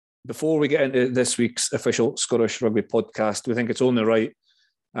before we get into this week's official Scottish Rugby podcast, we think it's only right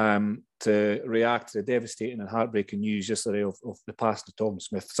to react to the devastating and heartbreaking news yesterday of the passing of Tom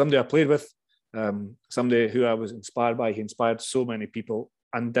Smith, somebody I played with, somebody who I was inspired by. He inspired so many people,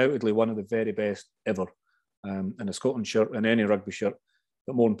 undoubtedly one of the very best ever in a Scotland shirt, in any rugby shirt,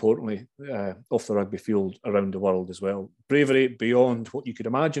 but more importantly, off the rugby field around the world as well. Bravery beyond what you could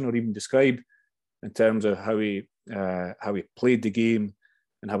imagine or even describe in terms of how he played the game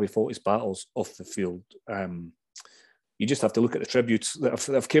and how he fought his battles off the field. You just have to look at the tributes that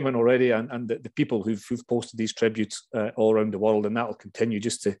have come in already and the people who've posted these tributes all around the world, and that will continue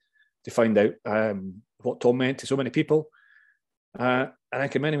just to find out what Tom meant to so many people. I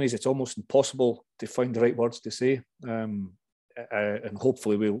think in many ways it's almost impossible to find the right words to say, and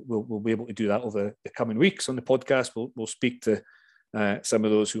hopefully we'll be able to do that over the coming weeks on the podcast. We'll speak to some of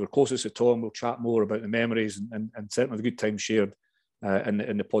those who are closest to Tom. We'll chat more about the memories and certainly the good times shared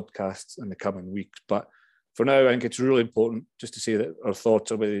in the podcasts in the coming weeks. But for now, I think it's really important just to say that our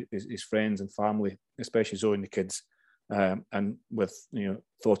thoughts are with his friends and family, especially Zoe and the kids, and with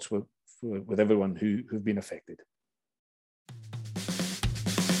thoughts with everyone who've been affected.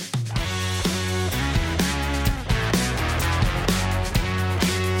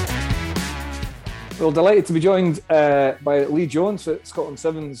 Well, delighted to be joined by Lee Jones at Scotland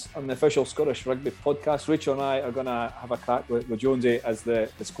Sevens on the official Scottish Rugby podcast. Rachel and I are going to have a crack with Jonesy as the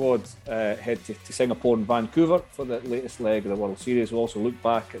squad head to Singapore and Vancouver for the latest leg of the World Series. We'll also look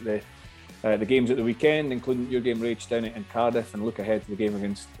back at the games at the weekend, including your game, Rach, down in Cardiff, and look ahead to the game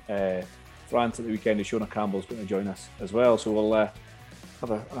against France at the weekend. Shona Campbell is going to join us as well. So we'll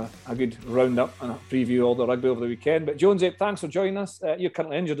have a good round-up and a preview of all the rugby over the weekend. But Jonesy, thanks for joining us. You're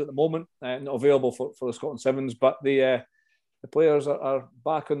currently injured at the moment, not available for the Scotland Sevens, but the players are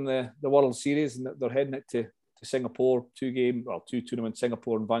back in the World Series and they're heading it to Singapore, two tournaments,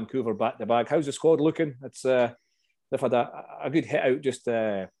 Singapore and Vancouver back-to-back. How's the squad looking? They've had a good hit out just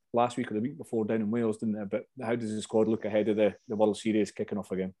last week or the week before down in Wales, didn't they? But how does the squad look ahead of the World Series kicking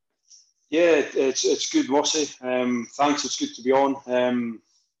off again? Yeah, it's good, Mossy. Thanks, it's good to be on.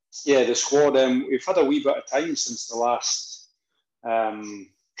 The squad, we've had a wee bit of time since the last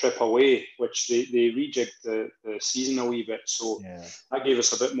trip away, which they rejigged the season a wee bit, so that gave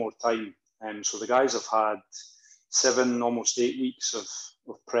us a bit more time. So the guys have had 7, almost 8 weeks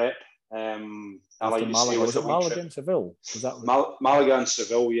of prep. After Malaga, was it Malaga and Seville? Was that Malaga and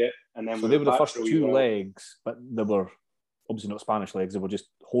Seville, yeah. And then so they were the first 2 legs, but they were obviously not Spanish legs. They were just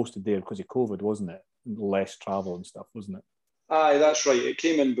hosted there because of COVID, wasn't it? Less travel and stuff, wasn't it? Aye, that's right. It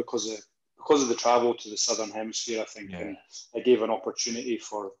came in because of the travel to the Southern Hemisphere, I think, and it gave an opportunity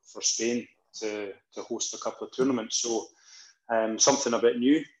for Spain to host a couple of tournaments. So something a bit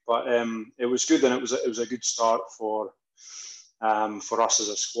new, but it was good, and it was a good start for us as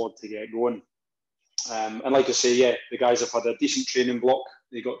a squad to get going. And like I say, the guys have had a decent training block.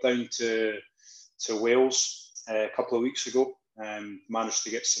 They got down to Wales a couple of weeks ago, managed to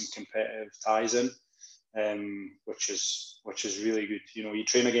get some competitive ties in, which is really good. You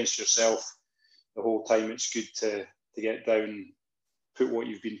train against yourself the whole time. It's good to get down, put what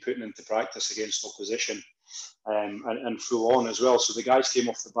you've been putting into practice against opposition, and full on as well. So the guys came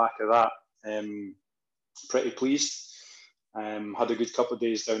off the back of that, pretty pleased. Had a good couple of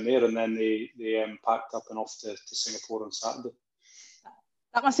days down there, and then they packed up and off to Singapore on Saturday.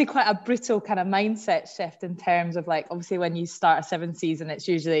 That must be quite a brutal kind of mindset shift in terms of, like, obviously when you start a 7 season, it's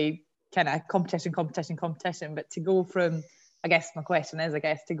usually kind of competition. But to go from, I guess my question is,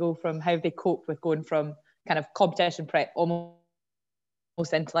 to go from how they cope with going from kind of competition prep almost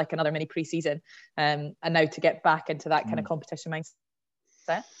into like another mini pre-season, and now to get back into that kind of competition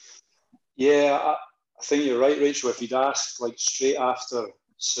mindset. Yeah, I think you're right, Rachel. If you'd asked like straight after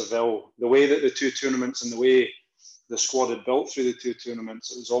Seville, the way that the 2 tournaments and the way the squad had built through the 2 tournaments,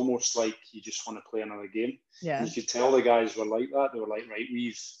 it was almost like you just want to play another game. Yeah. And you could tell the guys were like that. They were like, right,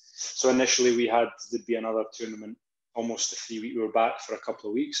 so initially there'd be another tournament, almost a 3-week. We were back for a couple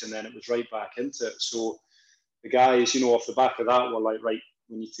of weeks, and then it was right back into it. So the guys, off the back of that were like, right,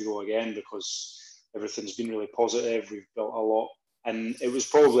 we need to go again because everything's been really positive. We've built a lot. And it was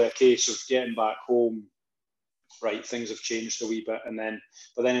probably a case of getting back home, right, things have changed a wee bit.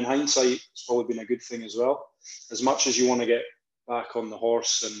 But then in hindsight, it's probably been a good thing as well. As much as you want to get back on the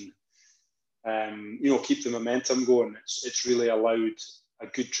horse and, keep the momentum going, it's really allowed a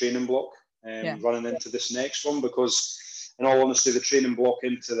good training block running into this next one, because in all honesty, the training block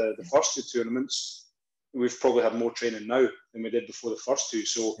into the first 2 tournaments, we've probably had more training now than we did before the first 2.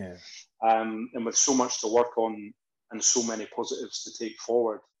 So, and with so much to work on and so many positives to take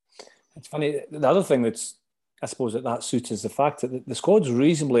forward. It's funny. The other thing that's I suppose that suits is the fact that the squad's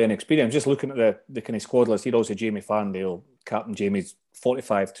reasonably inexperienced. Just looking at the kind of squad list here, also Jamie Farndale, Captain Jamie's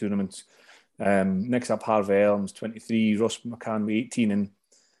 45 tournaments. Next up, Harvey Elms, 23, Ross McCann with 18. And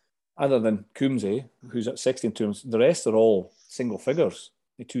other than Coombsy, who's at 16 tournaments, the rest are all single figures.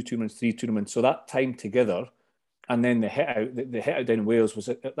 The 2 tournaments, 3 tournaments. So that time together, and then the hit out down in Wales was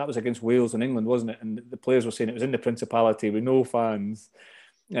against Wales and England, wasn't it? And the players were saying it was in the Principality with no fans.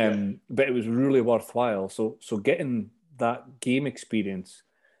 But it was really worthwhile. So getting that game experience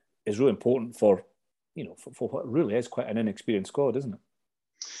is really important for what really is quite an inexperienced squad, isn't it?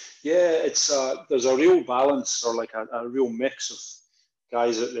 Yeah, it's there's a real balance, or like a real mix of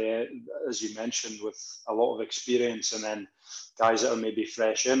guys at the, as you mentioned, with a lot of experience, and then guys that are maybe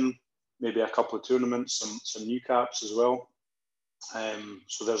fresh in, maybe a couple of tournaments, some new caps as well.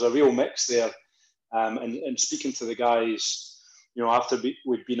 So there's a real mix there. And speaking to the guys, after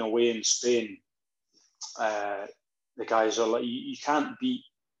we'd been away in Spain, the guys are like, you can't beat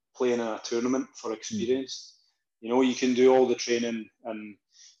playing in a tournament for experience. You can do all the training and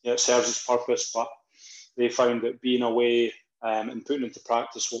it serves its purpose, but they found that being away and putting into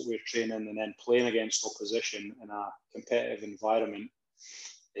practice what we're training and then playing against opposition in a competitive environment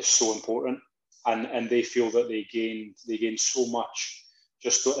is so important. And they feel that they gained so much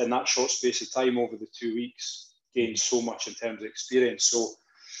just in that short space of time over the 2 weeks. Gained so much in terms of experience. So,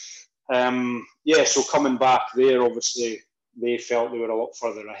 so coming back there, obviously, they felt they were a lot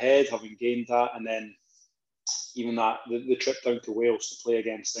further ahead, having gained that. And then even the trip down to Wales to play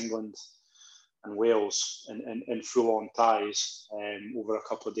against England and Wales in full-on ties over a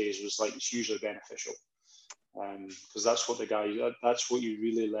couple of days was like, it's usually beneficial. Because that's what that's what you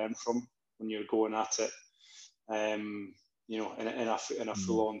really learn from when you're going at it. In a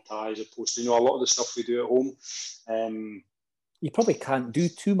full-on tie, as opposed to a lot of the stuff we do at home. You probably can't do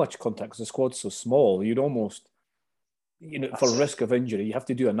too much contact because the squad's so small. You'd almost, for risk of injury, you have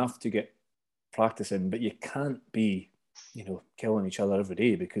to do enough to get practice in, but you can't be, killing each other every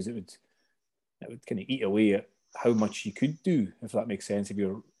day, because it would kind of eat away at how much you could do, if that makes sense, if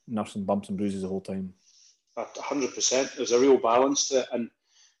you're nursing bumps and bruises the whole time. 100%. There's a real balance to it,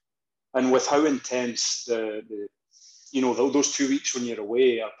 and with how intense those 2 weeks when you're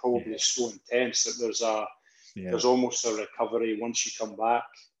away are probably so intense that there's almost a recovery once you come back.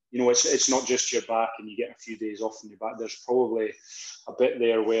 It's not just you're back and you get a few days off and you're back. There's probably a bit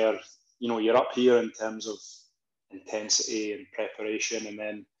there where, you're up here in terms of intensity and preparation, and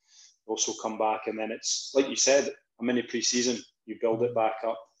then also come back. And then it's, like you said, a mini pre-season, you build it back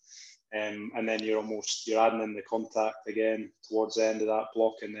up. And then you're adding in the contact again towards the end of that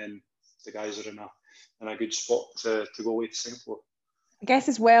block. And then the guys are in a good spot to go away to Singapore. I guess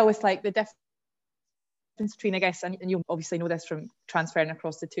as well with like the difference between, I guess, and you obviously know this from transferring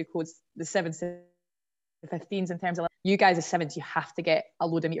across the two codes, the 7s to the 15s, in terms of you guys as 7s, you have to get a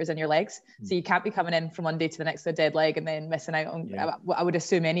load of meters in your legs. So you can't be coming in from one day to the next with a dead leg and then missing out on what I would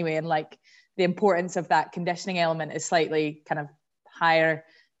assume anyway. And like the importance of that conditioning element is slightly kind of higher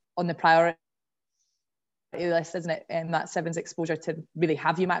on the priority list, isn't it? And that 7's exposure to really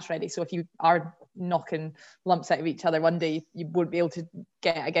have you match ready. So if you are knocking lumps out of each other one day, you won't be able to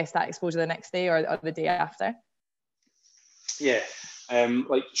get, I guess, that exposure the next day or the day after. Yeah,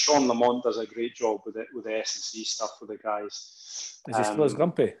 like Sean Lamont does a great job with the S&C stuff with the guys. Is he still as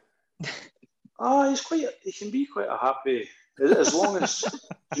grumpy? He can be quite a happy, as long as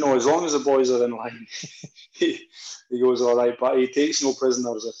as long as the boys are in line, he goes all right. But he takes no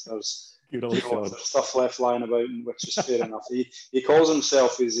prisoners if there's stuff left lying about, which is fair enough. He calls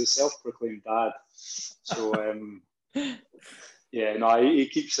himself, he's a self-proclaimed dad. So he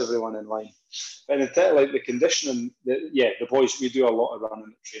keeps everyone in line. And like the conditioning, the boys, we do a lot of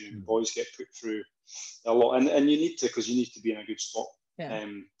running at training. The boys get put through a lot, and you need to, because you need to be in a good spot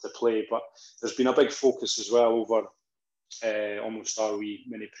to play. But there's been a big focus as well over almost our wee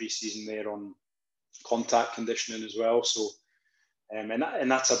mini pre-season there on contact conditioning as well. So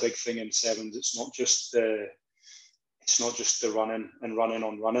and that's a big thing in 7s. It's not just the running and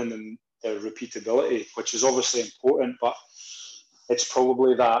the repeatability, which is obviously important, but it's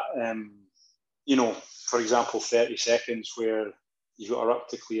probably that for example 30 seconds where you've got a ruck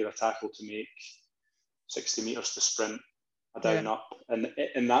to clear, a tackle to make, 60 meters to sprint, a down up,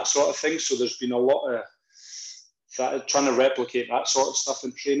 and that sort of thing. So there's been a lot of that, trying to replicate that sort of stuff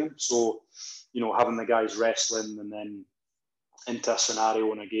in training. So having the guys wrestling and then into a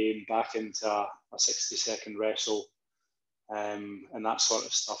scenario in a game, back into a 60-second wrestle, and that sort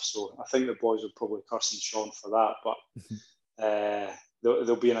of stuff. So I think the boys will probably curse Sean for that, but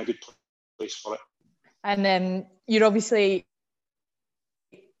they'll be in a good place for it. And then you're obviously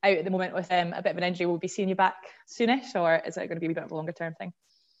out at the moment with a bit of an injury. Will we be seeing you back soonish, or is it going to be a bit of a longer term thing?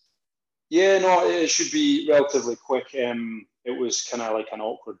 Yeah, no, it should be relatively quick. It was kind of like an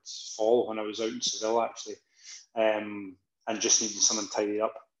awkward fall when I was out in Seville, actually, and just needed something tidied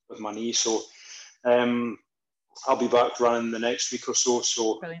up with my knee. So I'll be back running the next week or so.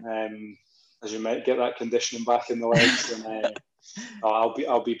 So as you might get that conditioning back in the legs, and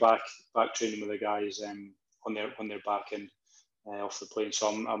I'll be back training with the guys when they're back in off the plane. So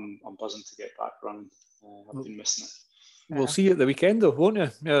I'm buzzing to get back running. I've been missing it. We'll see you at the weekend, though, won't you?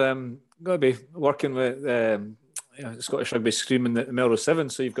 You're going to be working with Scottish Rugby Screaming the Melrose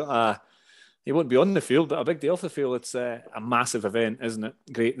Sevens, so you've got you won't be on the field, but a big day off the field. It's a massive event, isn't it?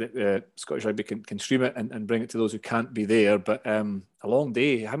 Great that Scottish Rugby can stream it and bring it to those who can't be there, but a long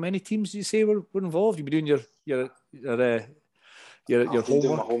day. How many teams did you say were involved? You've been doing your I've homework? been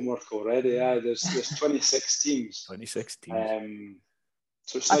doing my homework already. Yeah, there's 26 teams. 26 teams.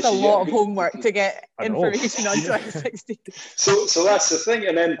 So it's that's nice a lot of homework to get information on 26 teams. So that's the thing,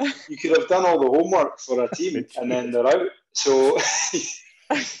 and then you could have done all the homework for a team, and then they're out. So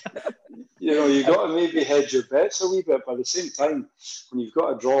you got to maybe hedge your bets a wee bit. But at the same time, when you've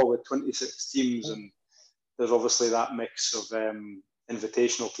got a draw with 26 teams, and there's obviously that mix of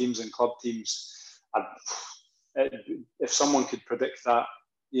invitational teams and club teams, if someone could predict that,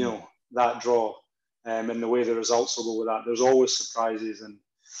 that draw, and the way the results will go with that, there's always surprises and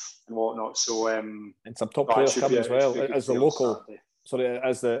whatnot. So and some top players coming as well as the local. Saturday.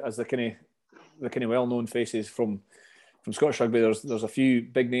 As the kind of well-known faces from Scottish Rugby. There's a few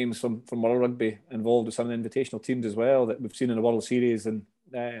big names from World Rugby involved with some of the invitational teams as well that we've seen in the World Series, and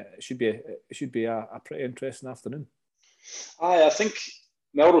it should be a pretty interesting afternoon. I think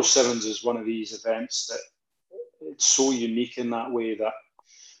Melrose Sevens is one of these events that it's so unique in that way that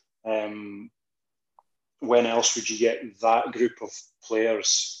when else would you get that group of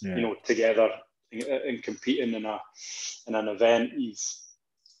players, together and competing in an event?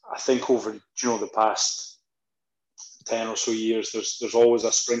 I think over the past 10 or so years, there's always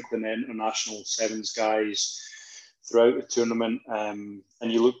a sprinkling of international sevens guys throughout the tournament, and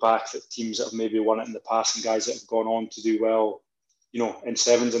you look back at teams that have maybe won it in the past and guys that have gone on to do well, in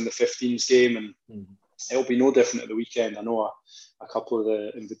sevens in the 15s game, and it'll be no different at the weekend. I know a couple of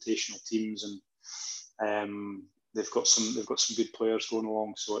the invitational teams, and they've got some good players going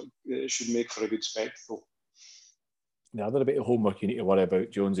along, so it should make for a good spectacle. The other bit of homework you need to worry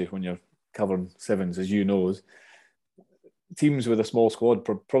about, Jonesy, when you're covering sevens, as you know, is teams with a small squad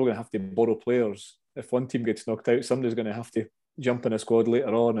probably going to have to borrow players. If one team gets knocked out, somebody's going to have to jump in a squad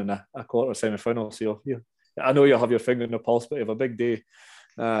later on in a quarter semi-final. So I know you'll have your finger in the pulse, but you have a big day,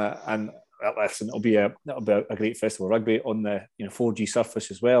 and listen, it'll be a great festival of rugby on the 4G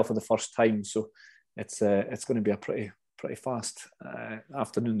surface as well for the first time. So it's going to be a pretty fast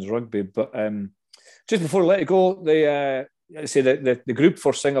afternoon's rugby. But just before I let you go, the group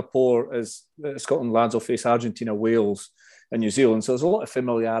for Singapore is Scotland lads will face Argentina, Wales, and New Zealand. So there's a lot of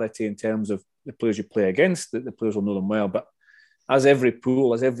familiarity in terms of the players you play against. The players will know them well. But as every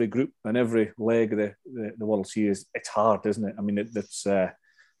pool, as every group, and every leg of the World Series, it's hard, isn't it? I mean,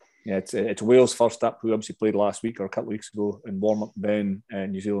 it's Wales first up, who obviously played last week or a couple of weeks ago in warm up, then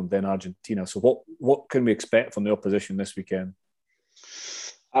New Zealand, then Argentina. So what can we expect from the opposition this weekend?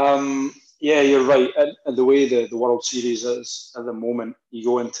 Yeah, you're right. And the way the World Series is at the moment, you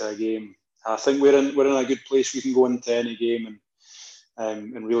go into a game. I think we're in a good place. We can go into any game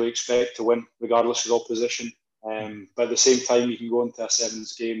and really expect to win, regardless of the opposition. But at the same time, you can go into a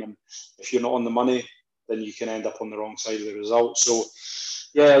sevens game, and if you're not on the money, then you can end up on the wrong side of the result. So,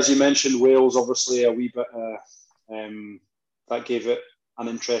 yeah, as you mentioned, Wales obviously a wee bit that gave it an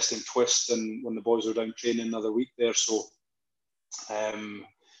interesting twist, and when the boys were down training another week there, so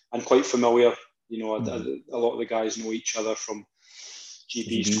and quite familiar. A lot of the guys know each other from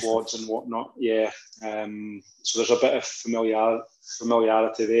GB squads and whatnot. Yeah, so there's a bit of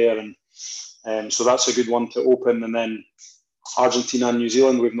familiarity there, and so that's a good one to open. And then Argentina and New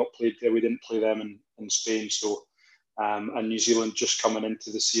Zealand, we've not played there. We didn't play them in Spain, so and New Zealand just coming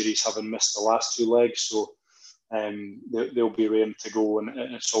into the series having missed the last two legs, so they'll be raring to go, and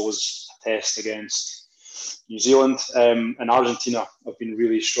it's always a test against New Zealand. And Argentina have been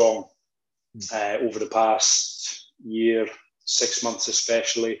really strong over the past year, 6 months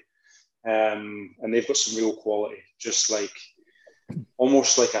especially, and they've got some real quality, just like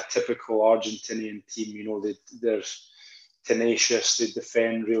almost like a typical Argentinian team. They're tenacious, they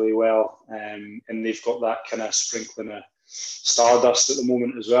defend really well, and they've got that kind of sprinkling of stardust at the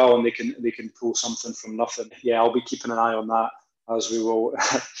moment as well, and they can pull something from nothing. Yeah, I'll be keeping an eye on that, as we will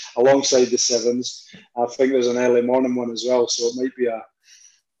alongside the sevens. I think there's an early morning one as well, so it might be a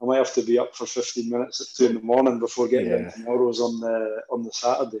I might have to be up for 15 minutes at 2 in the morning before getting down to Melrose on the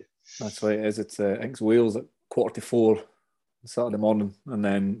Saturday. That's right, it is. I think it's Wales at 4:45 Saturday morning, and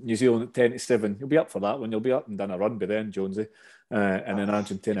then New Zealand at 10:07. You'll be up for that one. You'll be up and done a run by then, Jonesy, and then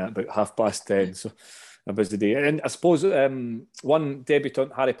Argentina at about 10:30. So a busy day. And I suppose one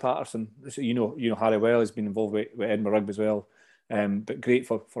debutant, Harry Patterson. So you know Harry well. He's been involved with Edinburgh Rugby as well. But great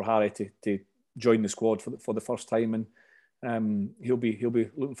for Harry to join the squad for the first time, and he'll be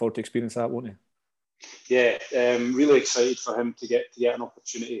looking forward to experience that, won't he? Yeah, really excited for him to get an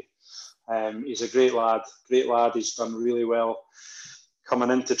opportunity. He's a great lad. He's done really well coming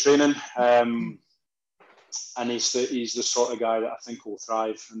into training, and he's the sort of guy that I think will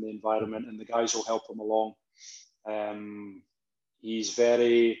thrive in the environment, and the guys will help him along. He's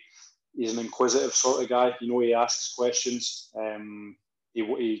an inquisitive sort of guy. He asks questions.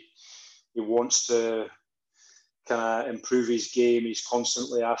 He wants to kind of improve his game. He's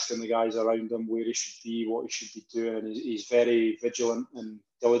constantly asking the guys around him where he should be, what he should be doing, and he's very vigilant and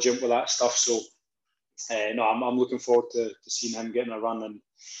diligent with that stuff. So, I'm looking forward to seeing him getting a run,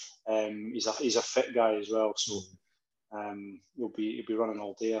 and he's a fit guy as well. So, he'll be running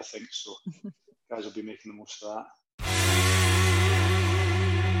all day, I think. So, guys will be making the most of that.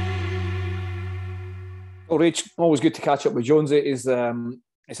 Well, Rach, always good to catch up with Jonesy. He's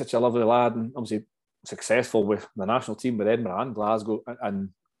such a lovely lad, and obviously successful with the national team with Edinburgh and Glasgow, and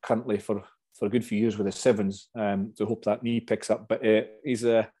currently for a good few years with the Sevens. So hope that knee picks up. But he's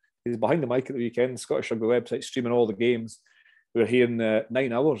behind the mic at the weekend. Scottish Rugby website streaming all the games. We're here in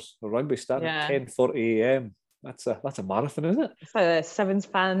 9 hours. The rugby starting at 10:40 a.m. That's a marathon, isn't it? It's a Sevens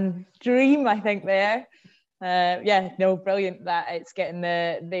fan dream, I think. Brilliant that it's getting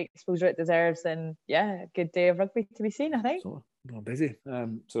the exposure it deserves, and a good day of rugby to be seen, I think. So, busy.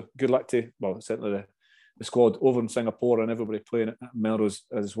 So good luck to certainly the squad over in Singapore and everybody playing at Melrose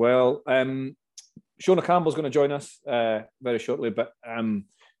as well. Shona Campbell's going to join us very shortly, but and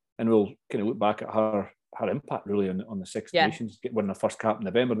we'll kind of look back at her impact really on the Six Nations, winning her first cap in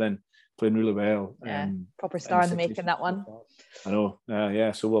November, then playing really well. Proper star in the making, that one. I know.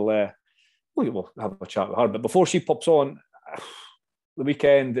 So we'll have a chat with her. But before she pops on, the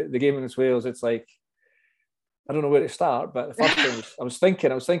weekend, the game against Wales, it's like, I don't know where to start, but the first thing I was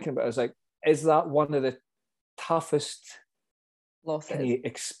thinking about, I was like, is that one of the toughest losses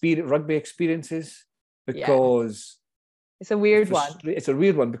rugby experiences? Because it's a weird one. It's a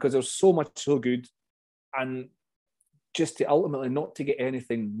weird one because there's so much so good, and just to ultimately not to get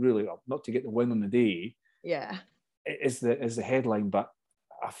anything really up, not to get the win on the day, is the headline. But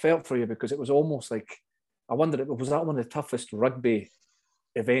I felt for you because it was almost like, I wondered, was that one of the toughest rugby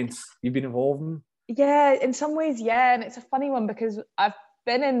events you've been involved in? Yeah, in some ways, and it's a funny one because I've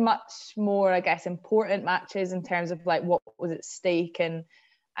been in much more, I guess, important matches in terms of like what was at stake and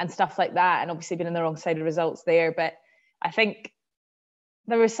stuff like that, and obviously been in the wrong side of results there. But I think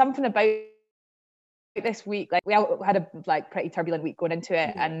there was something about this week, like we had a pretty turbulent week going into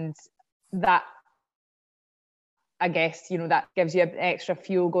it, and that, I guess, that gives you an extra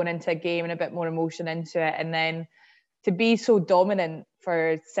fuel going into a game and a bit more emotion into it, and then to be so dominant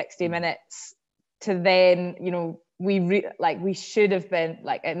for 60 minutes. To then, we should have been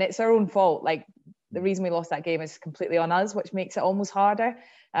and it's our own fault. Like, the reason we lost that game is completely on us, which makes it almost harder.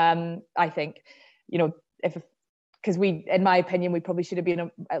 I think, because in my opinion, we probably should have been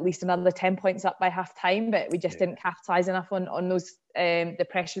at least another 10 points up by half time, but we just didn't capitalise enough on those, the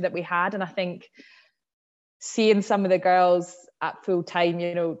pressure that we had. And I think seeing some of the girls at full time,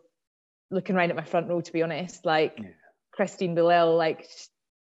 looking around at my front row, to be honest, Christine Bellil,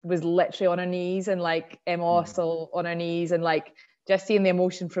 was literally on her knees, and Emma Ossel on her knees, and just seeing the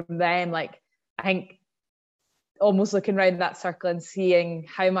emotion from them, I think almost looking around that circle and seeing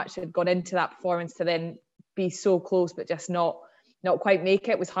how much had gone into that performance to then be so close but just not quite make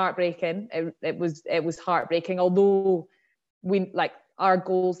it was heartbreaking. It was heartbreaking, although we our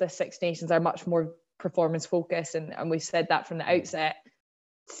goals this Six Nations are much more performance focused, and we said that from the outset.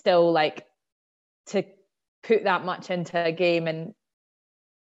 Still, to put that much into a game and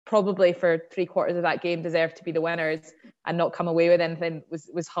probably for 3/4 of that game deserve to be the winners and not come away with anything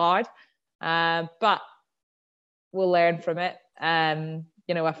was hard, but we'll learn from it. I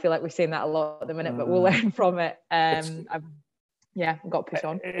feel like we're saying that a lot at the minute, but we'll learn from it. I've got to push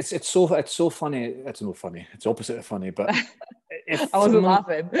on. It's so funny. It's not funny. It's opposite of funny. But I wasn't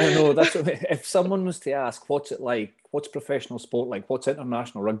laughing. I know that's if someone was to ask, what's it like? What's professional sport like? What's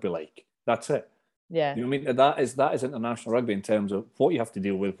international rugby like? That's it. Yeah. You know what I mean? That is international rugby in terms of what you have to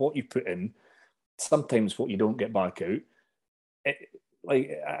deal with, what you put in, sometimes what you don't get back out.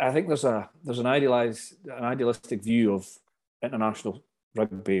 I think there's an idealistic view of international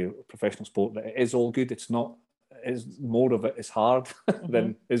rugby, professional sport, that it is all good. It's not. Is more of it is hard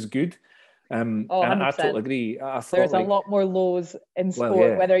than is good. And I totally agree. I thought there's a lot more lows in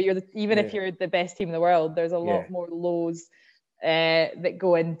sport, whether you're if you're the best team in the world, there's a lot more lows that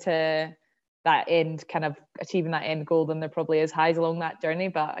go into that end, kind of achieving that end goal, than there probably is highs along that journey.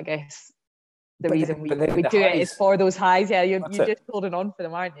 But I guess the reason we do it is for those highs. Yeah, you're just holding on for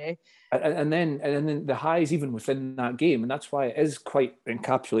them, aren't you? And then the highs even within that game, and that's why it is quite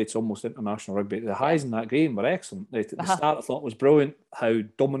encapsulates almost international rugby. The highs in that game were excellent. The start I thought was brilliant. How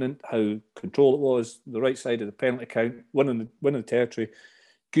dominant, how controlled it was. The right side of the penalty count, winning the territory,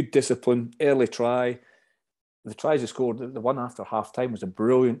 good discipline, early try. The tries they scored, the one after half time was a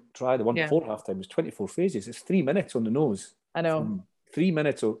brilliant try. The one before half time was 24 phases. It's 3 minutes on the nose. I know. 3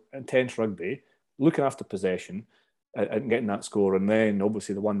 minutes of intense rugby, looking after possession and getting that score. And then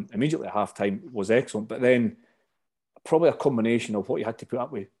obviously the one immediately at half time was excellent. But then probably a combination of what you had to put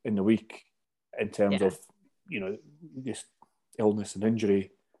up with in the week in terms of, just illness and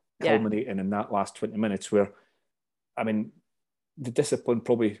injury culminating in that last 20 minutes where, I mean, the discipline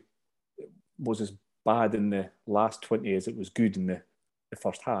probably was as bad in the last 20 as it was good in the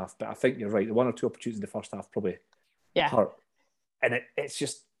first half. But I think you're right. The one or two opportunities in the first half probably hurt. And it's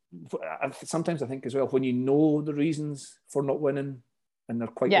just, sometimes I think as well, when you know the reasons for not winning and they're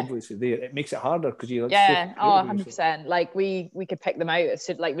quite obviously there, it makes it harder because you're 100%. Like we could pick them out.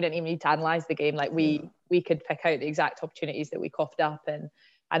 So like we didn't even need to analyse the game. Like we could pick out the exact opportunities that we coughed up, and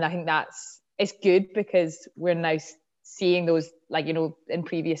I think it's good because we're now seeing those, like, in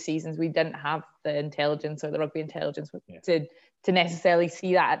previous seasons we didn't have the intelligence or the rugby intelligence to necessarily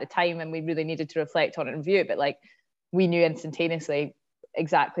see that at the time, and we really needed to reflect on it and review it. But like we knew instantaneously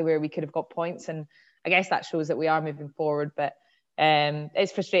exactly where we could have got points, and I guess that shows that we are moving forward. But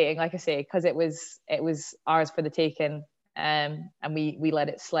it's frustrating, like I say, because it was ours for the taking, and we let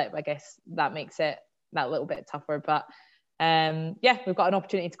it slip. I guess that makes it that little bit tougher. But we've got an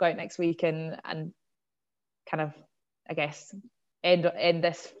opportunity to go out next week and kind of, I guess, end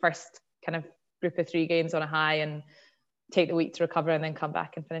this first kind of group of 3 games on a high and take the week to recover and then come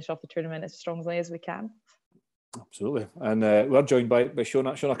back and finish off the tournament as strongly as we can. Absolutely. And we're joined by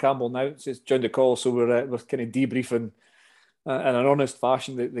Shona Campbell now. She's joined the call, so we're kind of debriefing in an honest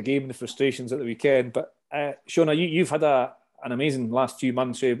fashion the game and the frustrations at the weekend. But Shona, you've had an amazing last few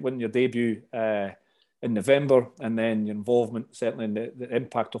months, winning your debut in November, and then your involvement certainly in the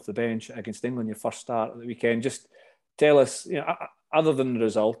impact off the bench against England, your first start at the weekend. Just tell us, other than the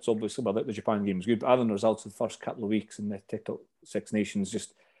results, obviously, the Japan game was good, but other than the results of the first couple of weeks in the TikTok Six Nations,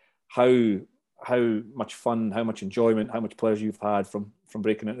 just how much fun, how much enjoyment, how much pleasure you've had from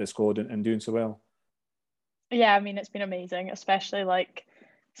breaking into the squad and doing so well. Yeah, I mean, it's been amazing, especially like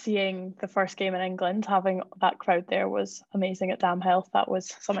seeing the first game in England, having that crowd there was amazing at Damhill. That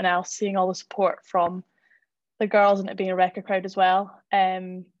was something else, seeing all the support from the girls and it being a record crowd as well.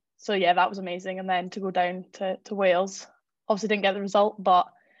 So yeah, that was amazing. And then to go down to Wales, obviously didn't get the result, but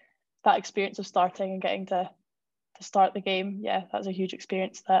that experience of starting and getting to start the game, yeah, that was a huge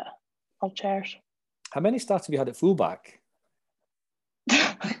experience that I'll cherish. How many starts have you had at fullback?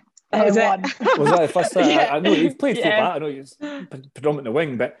 Was one. Was that the first start? Yeah. I know you've played fullback. I know you're predominantly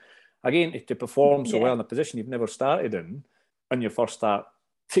wing, but again, to perform so well in a position you've never started in on your first start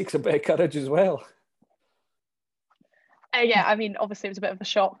takes a bit of courage as well. Yeah, I mean, obviously it was a bit of a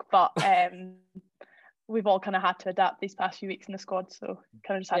shock, but we've all kind of had to adapt these past few weeks in the squad, so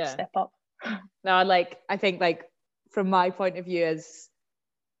kind of just had to step up. No, I think from my point of view as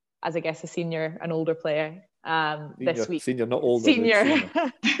I guess a senior, an older player, this week. Senior, not older. Senior.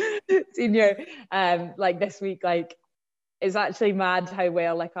 Senior. This week, it's actually mad how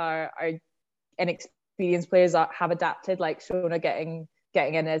well our inexperienced players have adapted. Like Shona getting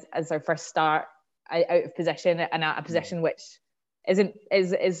in as their first start out of position and at a position which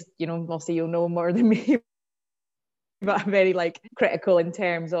is mostly you'll know more than me, but very critical in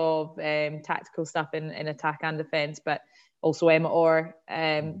terms of tactical stuff in attack and defence. But also Emma Orr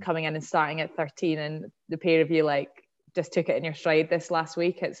coming in and starting at 13, and the pair of you just took it in your stride this last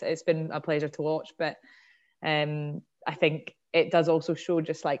week. It's been a pleasure to watch, but I think it does also show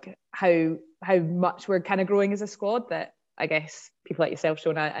just how much we're kind of growing as a squad, that I guess people like yourself,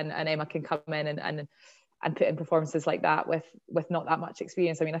 Shona, and Emma can come in and put in performances like that with not that much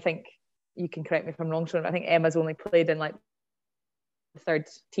experience. I mean, I think you can correct me if I'm wrong, Shona, but I think Emma's only played in the third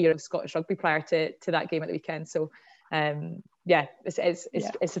tier of Scottish rugby prior to that game at the weekend. So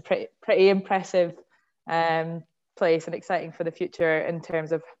it's a pretty impressive place and exciting for the future in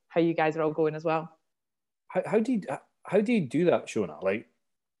terms of how you guys are all going as well. How do you do that, Shona?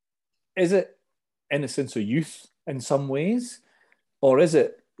 Is it innocence of youth in some ways, Or is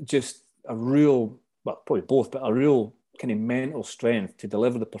it just a real, well, probably both, but a real kind of mental strength to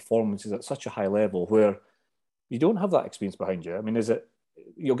deliver the performances at such a high level where you don't have that experience behind you? I mean, is it,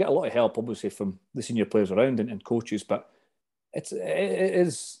 you'll get a lot of help, obviously, from the senior players around and coaches, but it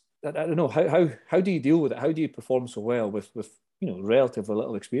is, I don't know, how do you deal with it? How do you perform so well with relatively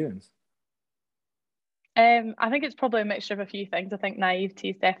little experience? I think it's probably a mixture of a few things. I think naivety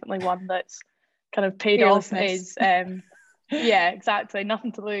is definitely one that's kind of paid off. Is yeah, exactly.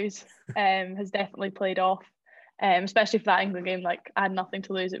 Nothing to lose has definitely played off. Especially for that England game, like I had nothing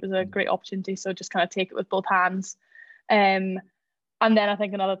to lose. It was a great opportunity, so just kind of take it with both hands. And then I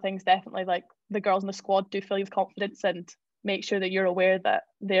think another thing's definitely like the girls in the squad do fill you with confidence and make sure that you're aware that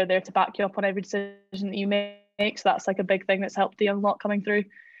they're there to back you up on every decision that you make. So that's like a big thing that's helped the young lot coming through,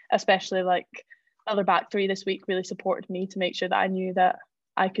 especially like the other back three this week really supported me to make sure that I knew that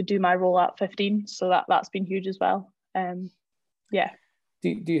I could do my role at 15. So that's been huge as well. Yeah. Do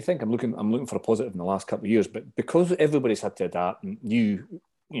you think, I'm looking for a positive in the last couple of years, but because everybody's had to adapt, and you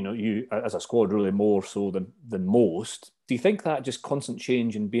as a squad really more so than most, do you think that just constant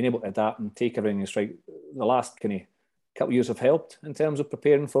change and being able to adapt and take everything straight the last kind of couple of years have helped in terms of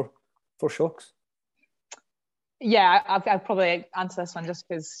preparing for shocks? Yeah, I'll probably answer this one just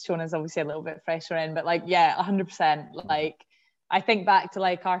because Shona's obviously a little bit fresher in, but like, yeah, 100%. Like, I think back to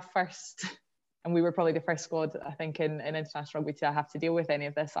like our first, and we were probably the first squad, I think, in international rugby to have to deal with any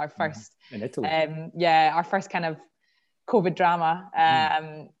of this. Our first, in Italy. Our first kind of COVID drama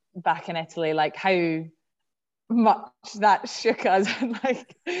back in Italy, like how much that shook us and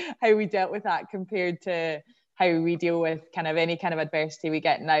like how we dealt with that compared to how we deal with kind of any kind of adversity we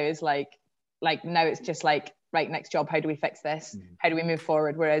get now is like now it's just like, right, next job, how do we fix this? How do we move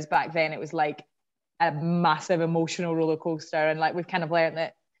forward? Whereas back then it was like a massive emotional roller coaster. And like we've kind of learned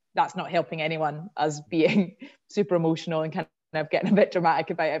that that's not helping anyone, us being super emotional and kind of getting a bit dramatic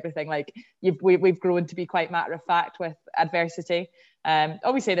about everything. Like we've grown to be quite matter of fact with adversity.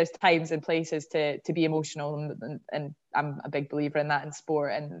 Obviously there's times and places to be emotional and I'm a big believer in that in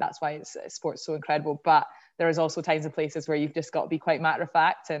sport, and that's why sport's so incredible. But there is also times and places where you've just got to be quite matter of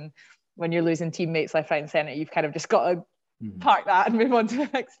fact, and when you're losing teammates left, right and centre, you've kind of just got to park that and move on to the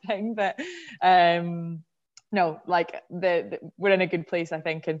next thing. But no, like we're in a good place, I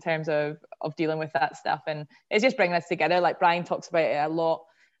think, in terms of dealing with that stuff, and it's just bringing us together. Like Brian talks about it a lot,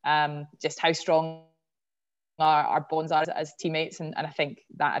 just how strong our bonds are as teammates, and I think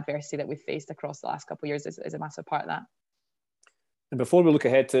that adversity that we've faced across the last couple of years is a massive part of that. And before we look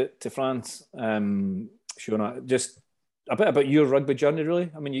ahead to France, Shona, just a bit about your rugby journey,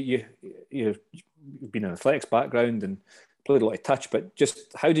 really. I mean, you've been an athletics background and played a lot of touch, but just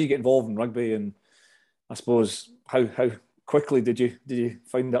how did you get involved in rugby, and I suppose how quickly did you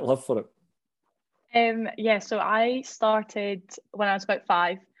find that love for it? So I started when I was about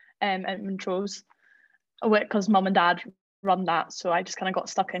 5 at Melrose, because mum and dad run that, so I just kind of got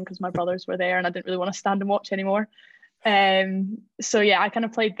stuck in because my brothers were there and I didn't really want to stand and watch anymore. So yeah, I kind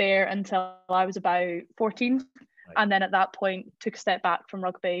of played there until I was about 14. And then at that point took a step back from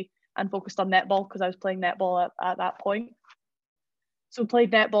rugby and focused on netball because I was playing netball at that point. So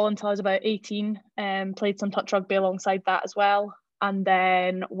played netball until I was about 18 and played some touch rugby alongside that as well. And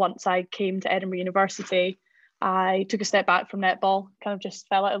then once I came to Edinburgh University, I took a step back from netball, kind of just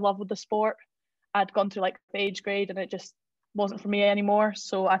fell out of love with the sport. I'd gone through like the age grade and it just wasn't for me anymore.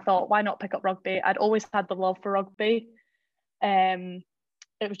 So I thought, why not pick up rugby? I'd always had the love for rugby. It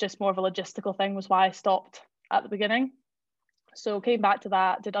was just more of a logistical thing was why I stopped at the beginning. So came back to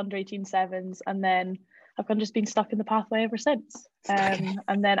that, did under 18 sevens, and then I've kind of just been stuck in the pathway ever since.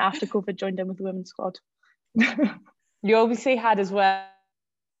 And then after COVID, joined in with the women's squad. You obviously had as well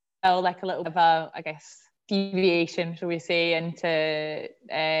like a little bit of a, I guess, deviation, shall we say, into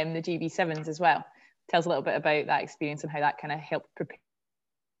the GB7s as well. Tell us a little bit about that experience and how that kind of helped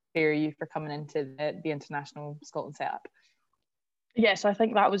prepare you for coming into the international Scotland setup. Yeah, so I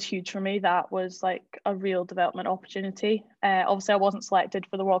think that was huge for me. That was like a real development opportunity. Obviously, I wasn't selected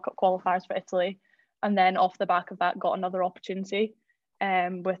for the World Cup qualifiers for Italy, and then off the back of that, got another opportunity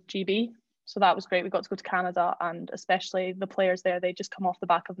with GB. So that was great. We got to go to Canada, and especially the players there, they just come off the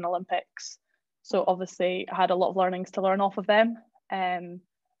back of an Olympics. So obviously, I had a lot of learnings to learn off of them, and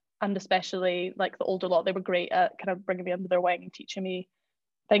especially like the older lot, they were great at kind of bringing me under their wing and teaching me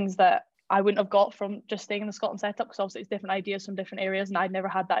things that I wouldn't have got from just staying in the Scotland setup, because obviously it's different ideas from different areas and I'd never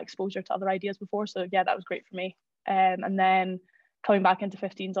had that exposure to other ideas before. So yeah, that was great for me. And then coming back into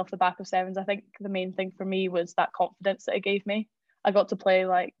 15s off the back of sevens, I think the main thing for me was that confidence that it gave me. I got to play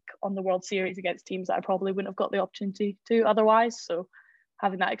like on the World Series against teams that I probably wouldn't have got the opportunity to otherwise. So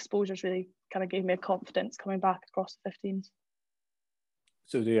having that exposure really kind of gave me a confidence coming back across the 15s.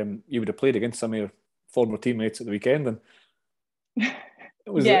 So you would have played against some of your former teammates at the weekend, and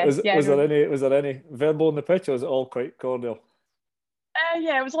was there any verbal on the pitch, or was it all quite cordial?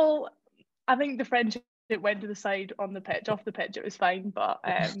 Yeah, it was all. I think the friendship went to the side on the pitch. Off the pitch, it was fine, but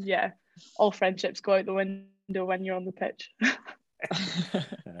yeah, all friendships go out the window when you're on the pitch.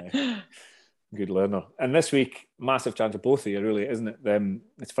 Good learner. And this week, massive chance of both of you, really, isn't it?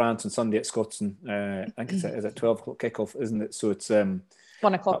 It's France on Sunday at Scotstoun. I think is it 12 o'clock kickoff, isn't it? So it's 1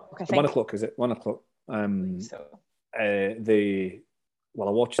 o'clock. I think 1 o'clock. Is it 1 o'clock? I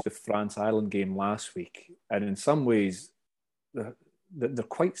watched the France Ireland game last week, and in some ways, they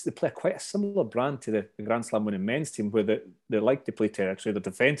play quite a similar brand to the Grand Slam winning men's team, where they like to play territory. Their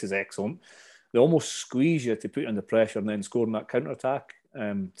defence is excellent. They almost squeeze you to put under pressure and then score in that counter attack.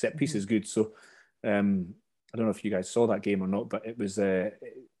 Set piece is good. So I don't know if you guys saw that game or not, but it was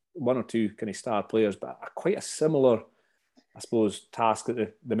one or two kind of star players, but quite a similar, I suppose, task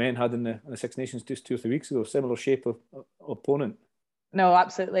that the men had in the Six Nations just 2 or 3 weeks ago. Similar shape of opponent. No,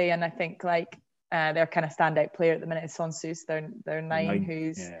 absolutely, and I think their kind of standout player at the minute is Sonsus. They're nine.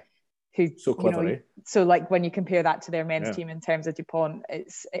 Who's so clever. So when you compare that to their men's team in terms of Dupont,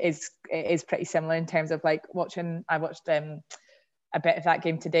 it is pretty similar in terms of watching. I watched a bit of that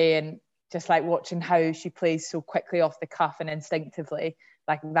game today, and just watching how she plays so quickly off the cuff and instinctively,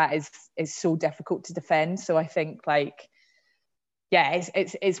 that is so difficult to defend. So I think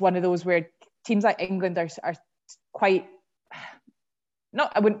it's one of those where teams like England are quite,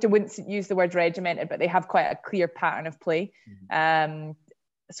 I wouldn't use the word regimented, but they have quite a clear pattern of play.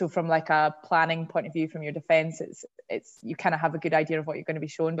 So from a planning point of view, from your defence, it's you kind of have a good idea of what you're going to be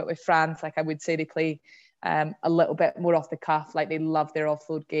shown. But with France, I would say they play a little bit more off the cuff. They love their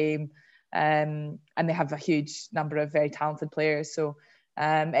offload game, and they have a huge number of very talented players. So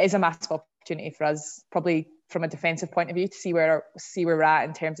it is a massive opportunity for us, probably from a defensive point of view, to see where we're at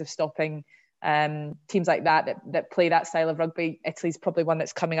in terms of stopping teams like that play that style of rugby. Italy's probably one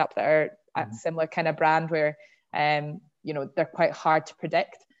that's coming up that are at similar kind of brand where they're quite hard to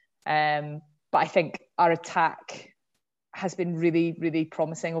predict. But I think our attack has been really, really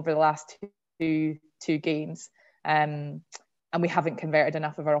promising over the last two games. And we haven't converted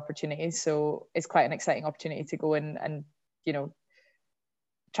enough of our opportunities. So it's quite an exciting opportunity to go in and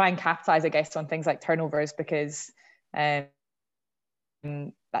try and capitalize, I guess, on things like turnovers, because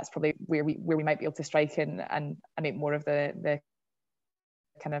that's probably where we might be able to strike and make more of the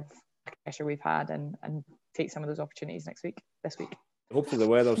kind of pressure we've had and take some of those opportunities this week. Hopefully the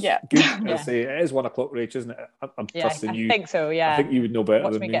weather's good. I say it is 1 o'clock, Rach, isn't it? I'm trusting you. I think so. Yeah. I think you would know better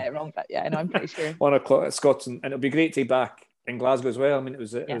Watch than me get it wrong, but no, I'm pretty sure. 1 o'clock at Scotstoun, and it'll be great to be back in Glasgow as well. I mean, it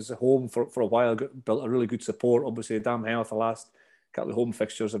was a home for a while. Built a really good support. Obviously, damn health. The last couple of home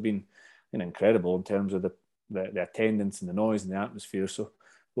fixtures have been incredible in terms of the attendance and the noise and the atmosphere. So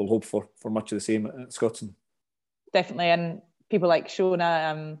we'll hope for much of the same at Scotstoun. Definitely, and people like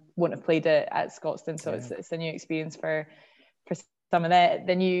Shona won't have played it at Scotstoun, so it's a new experience for some of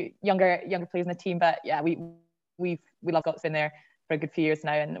the new younger players in the team. But we love Scott's been there for a good few years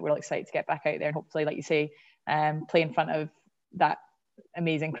now, and we're all excited to get back out there and hopefully, like you say, play in front of that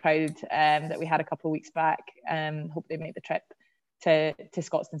amazing crowd that we had a couple of weeks back. Hope they make the trip to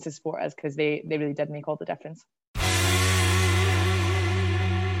Scotstoun to support us, because they really did make all the difference.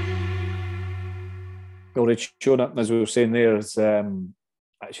 Well, Rich, Shona, as we were saying there, is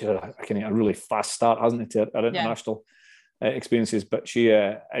actually a really fast start, hasn't it, to her international experiences. But she,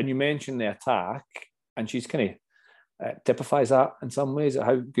 and you mentioned the attack, and she's kind of typifies that in some ways,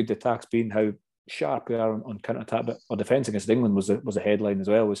 how good the attack's been, how sharp we are on counter attack. But our defence against England was a headline as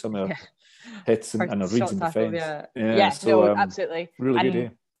well, with some of her hits and her reads in defence. So, absolutely,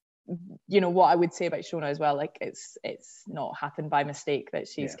 really good. What I would say about Shona as well, it's not happened by mistake that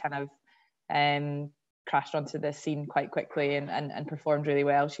she's kind of crashed onto the scene quite quickly and performed really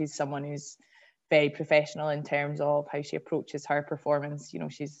well. She's someone who's very professional in terms of how she approaches her performance.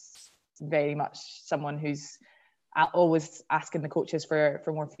 She's very much someone who's always asking the coaches for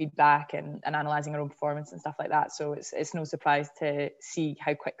more feedback and analysing her own performance and stuff like that. So it's no surprise to see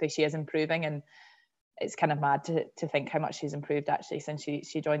how quickly she is improving, and it's kind of mad to think how much she's improved actually since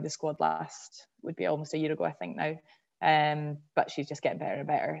she joined the squad would be almost a year ago, I think now. But she's just getting better and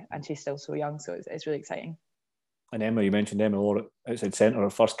better, and she's still so young, so it's really exciting. And Emma, you mentioned Emma Orr outside centre, her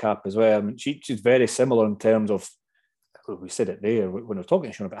first cap as well. I mean, she's very similar in terms of, we said it there when we were talking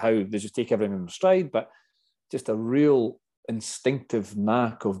to Shona about how they just take everything in stride, but just a real instinctive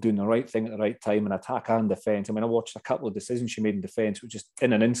knack of doing the right thing at the right time in attack and defence. I mean, I watched a couple of decisions she made in defence, which just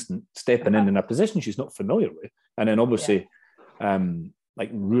in an instant stepping in a position she's not familiar with, and then obviously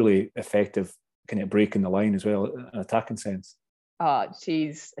really effective kind of breaking the line as well in an attacking sense.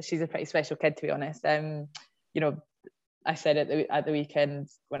 She's a pretty special kid, to be honest. I said at the weekend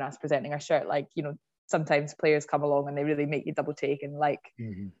when I was presenting her shirt, sometimes players come along and they really make you double take, and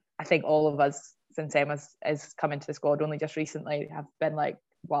I think all of us since Emma's has come into the squad only just recently have been like,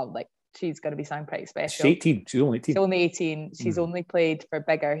 wow, she's going to be something pretty special. She's 18. She's only 18. She's only 18. She's only played for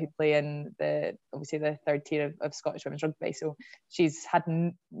Biggar, who play in the third tier of Scottish women's rugby. So she's had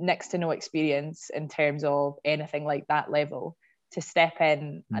next to no experience in terms of anything like that level. To step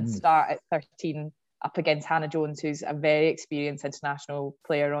in and start at 13 up against Hannah Jones, who's a very experienced international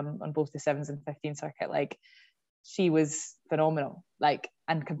player on both the 7s and 15 circuit, she was phenomenal,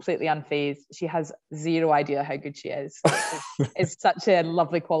 and completely unfazed. She has zero idea how good she is. It's such a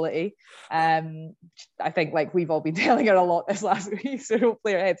lovely quality. I think we've all been telling her a lot this last week, so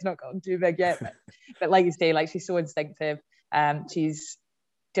hopefully her head's not gotten too big yet. But like you say, she's so instinctive. She's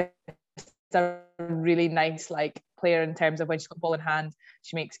just a really nice player in terms of when she's got the ball in hand.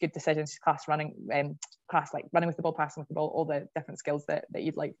 She makes good decisions. She's class running with the ball, passing with the ball, all the different skills that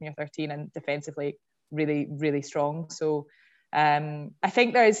you'd like from your 13, and defensively really, really strong. So I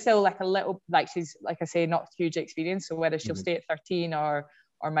think there is still a little, she's, like I say, not huge experience, so whether she'll stay at 13 or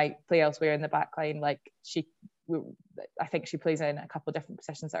might play elsewhere in the back line, I think she plays in a couple of different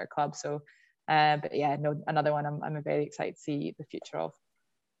positions at her club. So but yeah, no, another one I'm very excited to see the future of.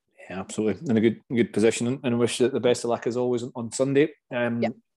 Yeah, absolutely, in a good position, and I wish the best of luck as always on Sunday.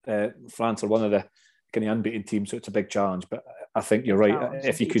 France are one of the kind of unbeaten teams, so it's a big challenge, but I think you're right.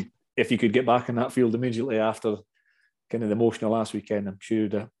 If you could get back in that field immediately after kind of the emotional last weekend, I'm sure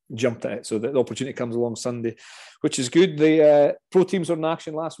you'd jumped at it. So the opportunity comes along Sunday, which is good. The pro teams were in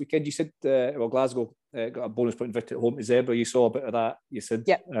action last weekend. You said, Glasgow got a bonus point victory at home to Zebra. You saw a bit of that, you said.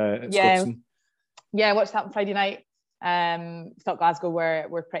 Yeah, I watched that on Friday night. Thought Glasgow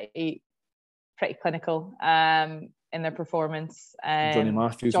were pretty clinical in their performance. Johnny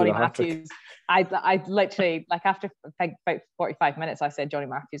Matthews. I literally, after I think about 45 minutes, I said Johnny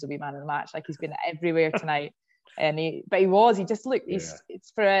Matthews will be man of the match. He's been everywhere tonight, and he just looked.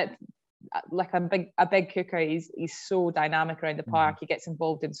 It's for a big cooker. He's so dynamic around the park. He gets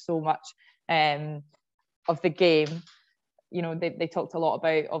involved in so much of the game. They talked a lot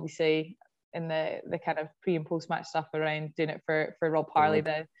about, obviously, in the kind of pre and post match stuff around doing it for Rob Harley,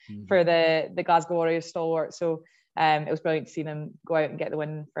 for the Glasgow Warriors stalwart. So it was brilliant to see them go out and get the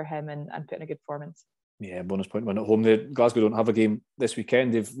win for him and put in a good performance. Yeah, bonus point win at home. Glasgow don't have a game this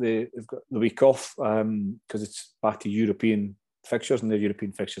weekend. They've got the week off because it's back to European fixtures, and their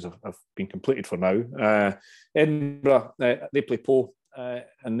European fixtures have been completed for now. Edinburgh, they play Po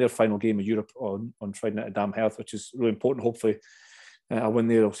in their final game of Europe on Friday night at Damhealth, which is really important. Hopefully a win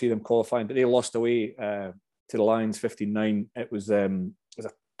there will see them qualifying, but they lost away to the Lions 15-9. It was a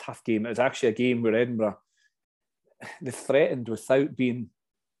tough game. It was actually a game where Edinburgh, they threatened without being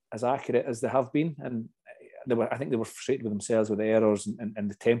as accurate as they have been, and I think they were frustrated with themselves with the errors and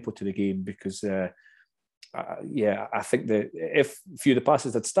the tempo to the game, because I think that if a few of the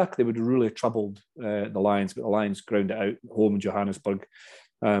passes had stuck, they would have really troubled the Lions, but the Lions ground it out at home in Johannesburg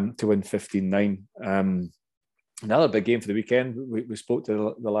to win 15-9. Another big game for the weekend. We spoke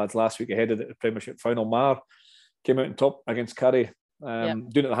to the lads last week ahead of the Premiership final. Mar came out on top against Curry,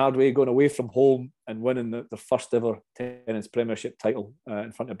 doing it the hard way, going away from home and winning their first ever tennis Premiership title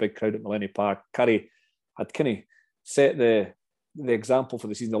in front of a big crowd at Millennium Park. Curry had kind of set the example for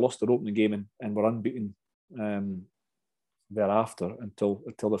the season. They lost their opening game and were unbeaten thereafter until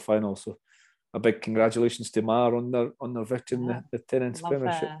the final. So a big congratulations to Mar on their victory in the tennis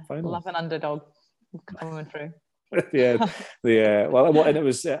Premiership final. Love an underdog coming through. Well, and it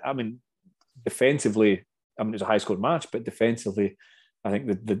was, defensively, it was a high-scored match, but defensively, I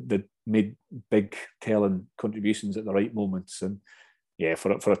think they made big telling contributions at the right moments. And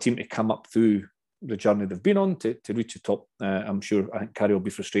for a team to come up through the journey they've been on to reach the top, I think Carrie will be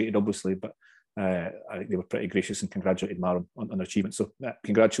frustrated, obviously, but I think they were pretty gracious and congratulated Mar on their achievement. So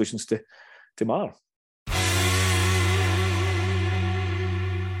congratulations to Mar.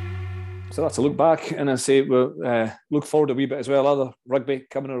 So that's a look back, and I say we'll look forward a wee bit as well. Other rugby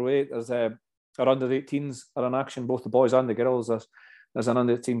coming our way. There's our under-18s are in action, both the boys and the girls. There's an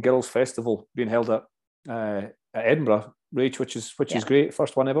under-18 girls festival being held at Edinburgh, Rach, which is great.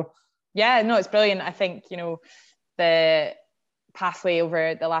 First one ever. Yeah, no, it's brilliant. I think the pathway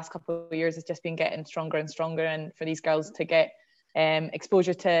over the last couple of years has just been getting stronger and stronger, and for these girls to get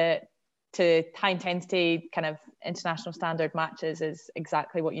exposure to high intensity kind of international standard matches is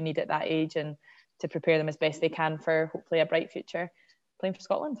exactly what you need at that age, and to prepare them as best they can for hopefully a bright future playing for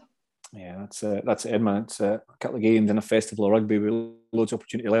Scotland. Yeah, that's it, man. It's a couple of games and a festival of rugby with loads of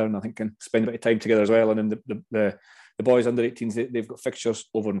opportunity to learn, I think, and spend a bit of time together as well. And then the the boys under 18s, they've got fixtures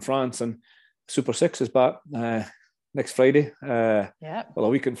over in France, and Super 6 is back next Friday. Well, a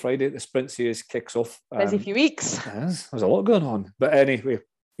week on Friday, the sprint series kicks off. Busy few weeks. There's a lot going on. But anyway,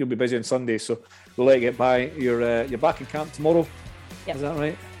 you'll be busy on Sunday, so we'll let you get by. You're back in camp tomorrow. Yep. Is that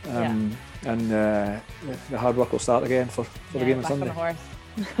right? And the hard work will start again for the game on Sunday. On the horse.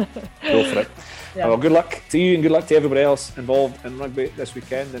 Go for it. Well, good luck to you and good luck to everybody else involved in rugby this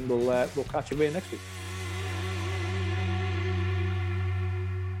weekend, and we'll catch you again next week.